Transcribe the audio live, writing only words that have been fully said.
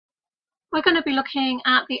We're going to be looking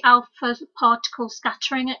at the alpha particle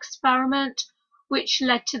scattering experiment, which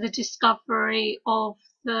led to the discovery of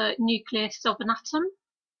the nucleus of an atom.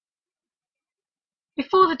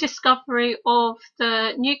 Before the discovery of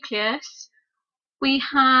the nucleus, we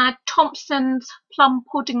had Thomson's Plum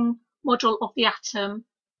pudding model of the atom,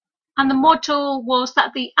 and the model was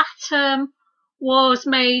that the atom was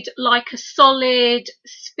made like a solid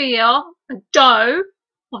sphere, a dough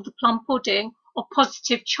of the plum pudding of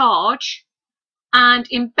positive charge, and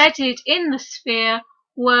embedded in the sphere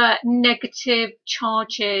were negative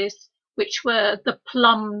charges, which were the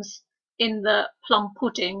plums in the plum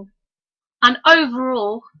pudding, and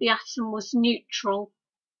overall the atom was neutral.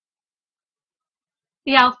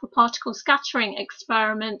 The alpha particle scattering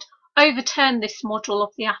experiment overturned this model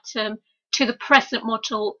of the atom to the present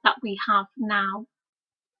model that we have now.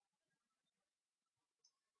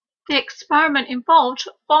 The experiment involved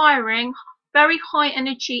firing very high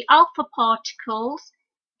energy alpha particles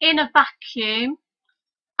in a vacuum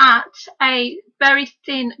at a very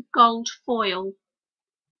thin gold foil.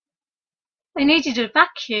 They needed a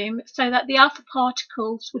vacuum so that the alpha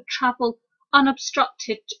particles would travel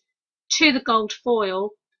unobstructed to the gold foil,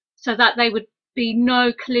 so that there would be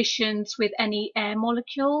no collisions with any air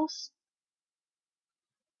molecules.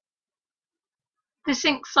 The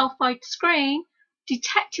zinc sulfide screen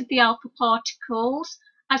detected the alpha particles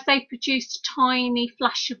as they produced a tiny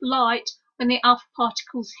flash of light when the alpha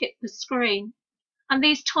particles hit the screen, and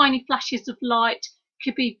these tiny flashes of light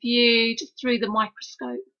could be viewed through the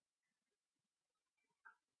microscope.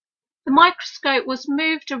 The microscope was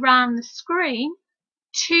moved around the screen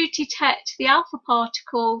to detect the alpha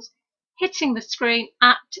particles hitting the screen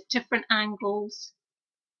at different angles.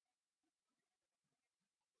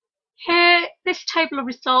 Here, this table of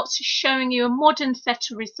results is showing you a modern set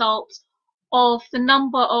of results of the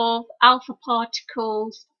number of alpha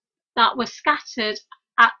particles that were scattered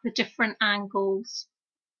at the different angles.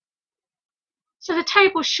 So the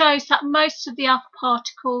table shows that most of the alpha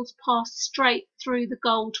particles passed straight through the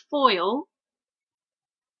gold foil.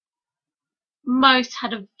 Most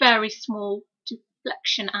had a very small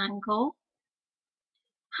deflection angle.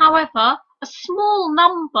 However, a small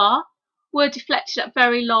number were deflected at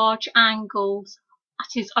very large angles,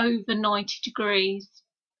 that is over 90 degrees.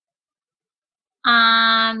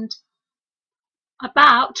 And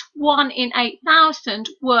about 1 in 8,000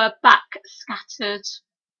 were back scattered.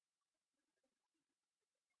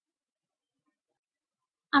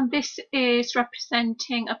 And this is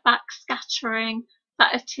representing a back scattering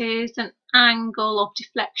that it is an angle of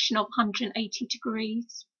deflection of 180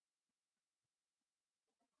 degrees.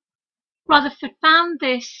 Rutherford found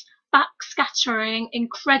this back scattering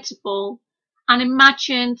incredible and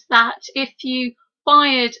imagined that if you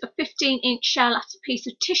fired a 15-inch shell at a piece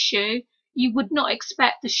of tissue, you would not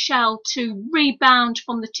expect the shell to rebound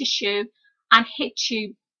from the tissue and hit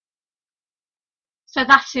you. So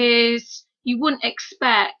that is, you wouldn't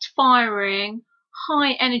expect firing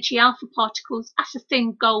high energy alpha particles at a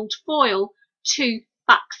thin gold foil to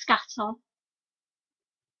backscatter.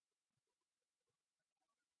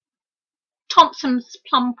 Thomson's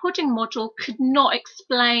plum pudding model could not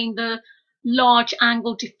explain the large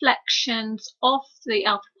angle deflections of the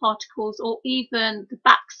alpha particles or even the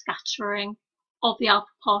backscattering of the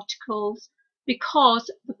alpha particles,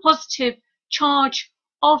 because the positive charge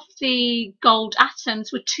of the gold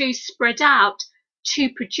atoms were too spread out to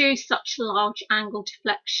produce such large angle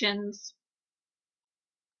deflections.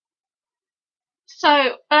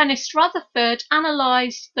 So Ernest Rutherford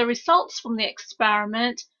analysed the results from the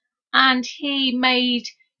experiment, and he made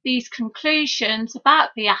these conclusions about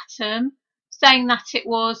the atom, saying that it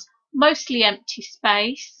was mostly empty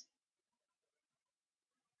space,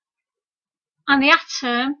 and the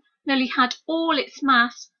atom nearly had all its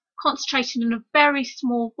mass concentrated in a very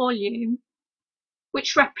small volume,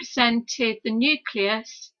 which represented the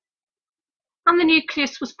nucleus, and the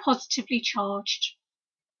nucleus was positively charged.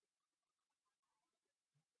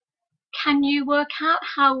 Can you work out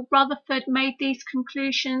how Rutherford made these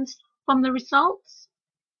conclusions from the results?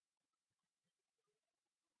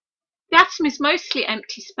 The atom is mostly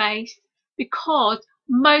empty space because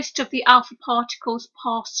most of the alpha particles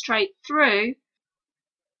pass straight through.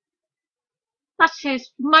 That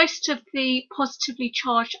is, most of the positively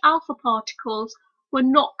charged alpha particles were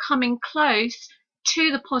not coming close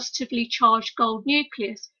to the positively charged gold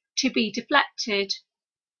nucleus to be deflected.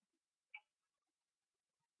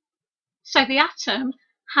 So the atom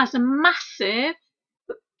has a massive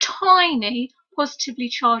but tiny positively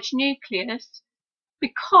charged nucleus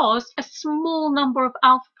because a small number of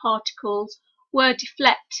alpha particles were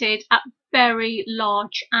deflected at very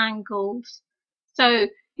large angles. So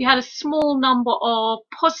you had a small number of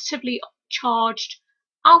positively charged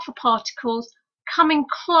alpha particles coming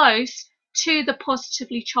close to the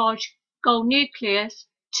positively charged gold nucleus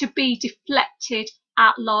to be deflected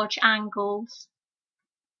at large angles.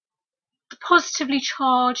 The positively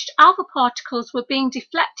charged alpha particles were being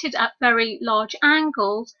deflected at very large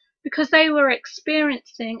angles because they were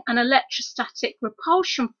experiencing an electrostatic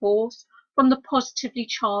repulsion force from the positively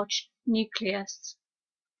charged nucleus.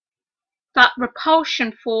 That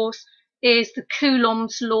repulsion force is the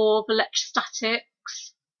Coulomb's law of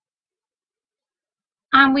electrostatics.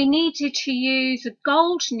 And we needed to use a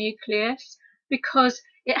gold nucleus because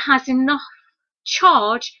it has enough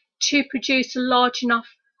charge to produce a large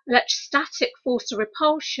enough electrostatic force of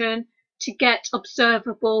repulsion to get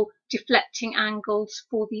observable deflecting angles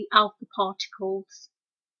for the alpha particles.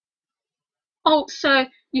 Also,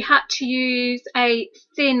 you had to use a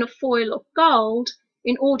thin foil of gold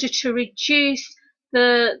in order to reduce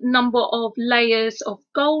the number of layers of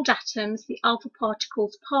gold atoms the alpha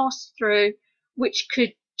particles pass through, which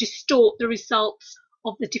could distort the results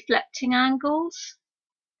of the deflecting angles.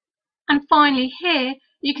 And finally here,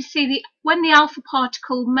 you can see when the alpha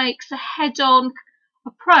particle makes a head-on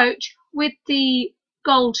approach with the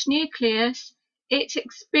gold nucleus, it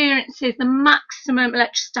experiences the maximum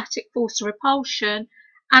electrostatic force of repulsion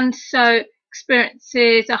and so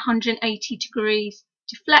experiences 180 degrees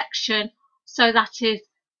deflection, so that is,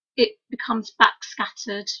 it becomes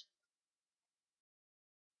backscattered.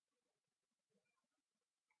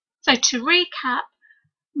 So to recap,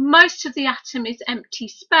 most of the atom is empty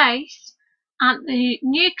space and the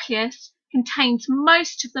nucleus contains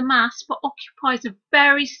most of the mass but occupies a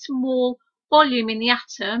very small volume in the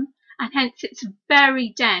atom, and hence it's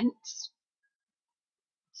very dense.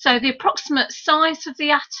 So the approximate size of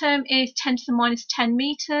the atom is 10 to the minus 10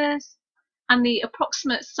 meters, and the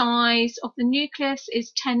approximate size of the nucleus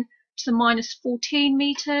is 10 to the minus 14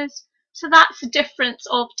 meters. So that's a difference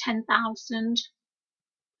of 10,000.